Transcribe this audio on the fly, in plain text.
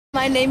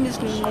my name is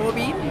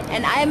Ngobi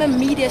and I am a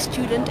media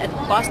student at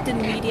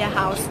Boston Media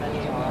House.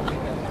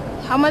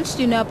 How much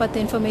do you know about the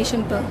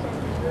information bill?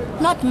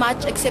 Not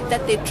much, except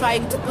that they're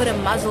trying to put a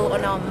muzzle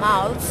on our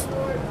mouths,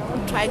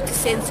 trying to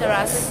censor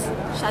us,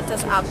 shut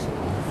us up,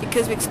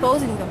 because we're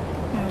exposing them.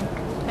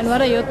 And what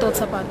are your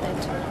thoughts about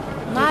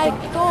that? My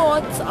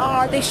thoughts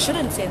are they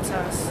shouldn't censor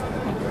us.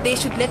 They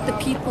should let the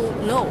people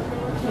know.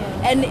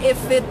 And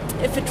if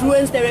it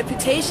ruins their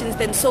reputations,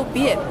 then so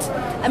be it.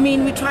 I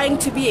mean, we're trying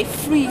to be a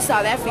free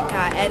South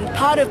Africa, and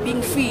part of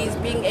being free is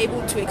being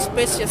able to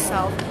express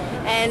yourself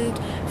and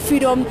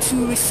freedom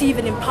to receive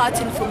and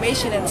impart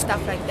information and stuff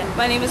like that.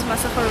 My name is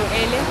Masafaru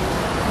Ele.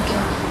 Okay.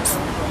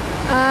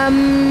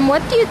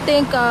 What do you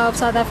think of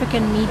South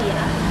African media?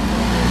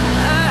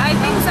 I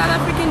think South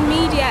African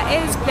media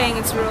is playing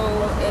its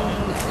role in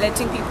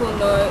letting people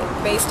know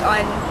based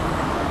on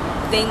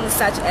things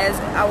such as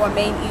our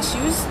main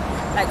issues,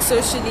 like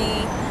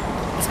socially,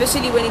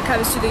 especially when it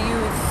comes to the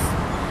youth,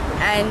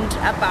 and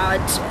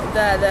about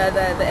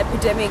the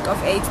epidemic of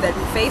AIDS that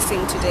we're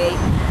facing today,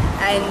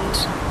 and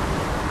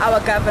our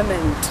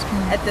government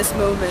at this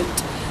moment.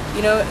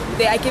 You know,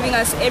 they are giving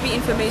us every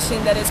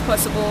information that is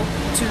possible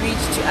to reach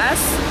to us.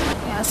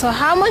 Yeah, so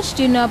how much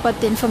do you know about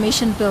the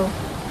information bill?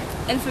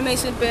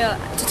 Information bill,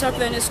 to talk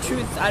the honest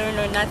truth, I don't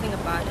know nothing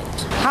about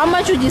it. How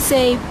much would you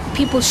say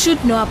people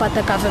should know about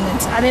the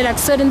government? Are there like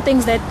certain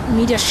things that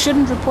media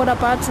shouldn't report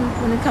about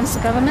when it comes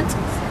to government?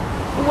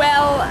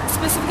 Well,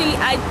 specifically,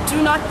 I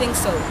do not think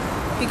so,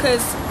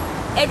 because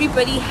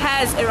everybody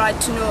has a right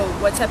to know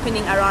what's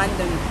happening around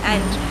them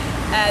and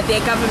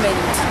their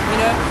government, you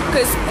know,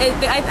 because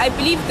I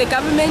believe the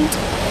government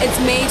is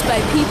made by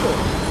people.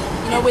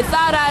 You know,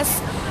 without us,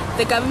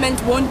 the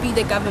government won't be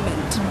the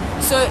government.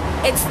 So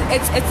it's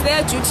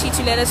their duty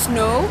to let us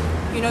know,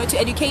 you know, to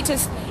educate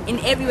us in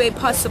every way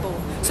possible,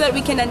 so that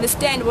we can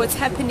understand what's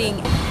happening.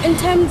 In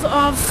terms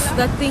of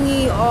the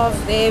thingy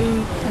of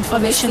them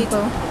Information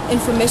bill.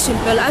 Information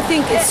bill, I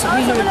think it's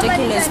really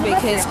ridiculous,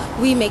 because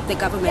we make the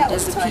government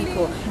as the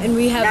people, and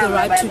we have the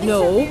right to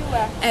know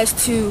as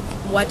to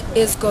what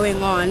is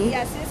going on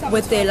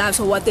with their lives,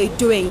 or what they're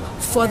doing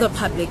for the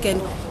public,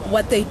 and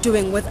what they're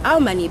doing with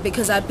our money,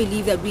 because I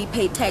believe that we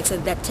pay tax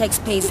and that tax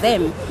pays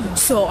them.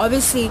 So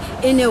obviously,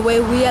 in a way,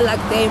 we are like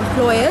their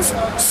employers,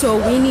 so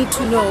we need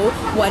to know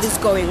what is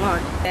going on.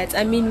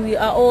 I mean, we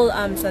are all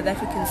South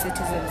African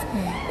citizens.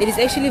 It is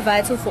actually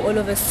vital for all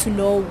of us to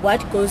know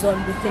what goes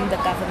on within the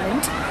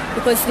government,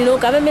 because, you know,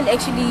 government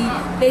actually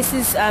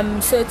places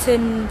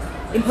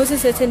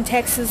imposes certain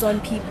taxes on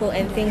people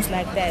and things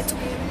like that.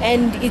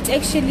 And it's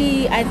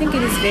actually, I think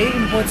it is very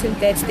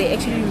important that they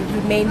actually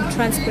remain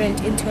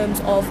transparent in terms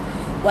of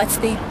what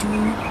they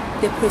do,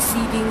 the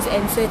proceedings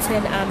and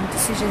certain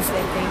decisions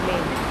that they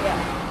make.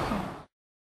 Yeah.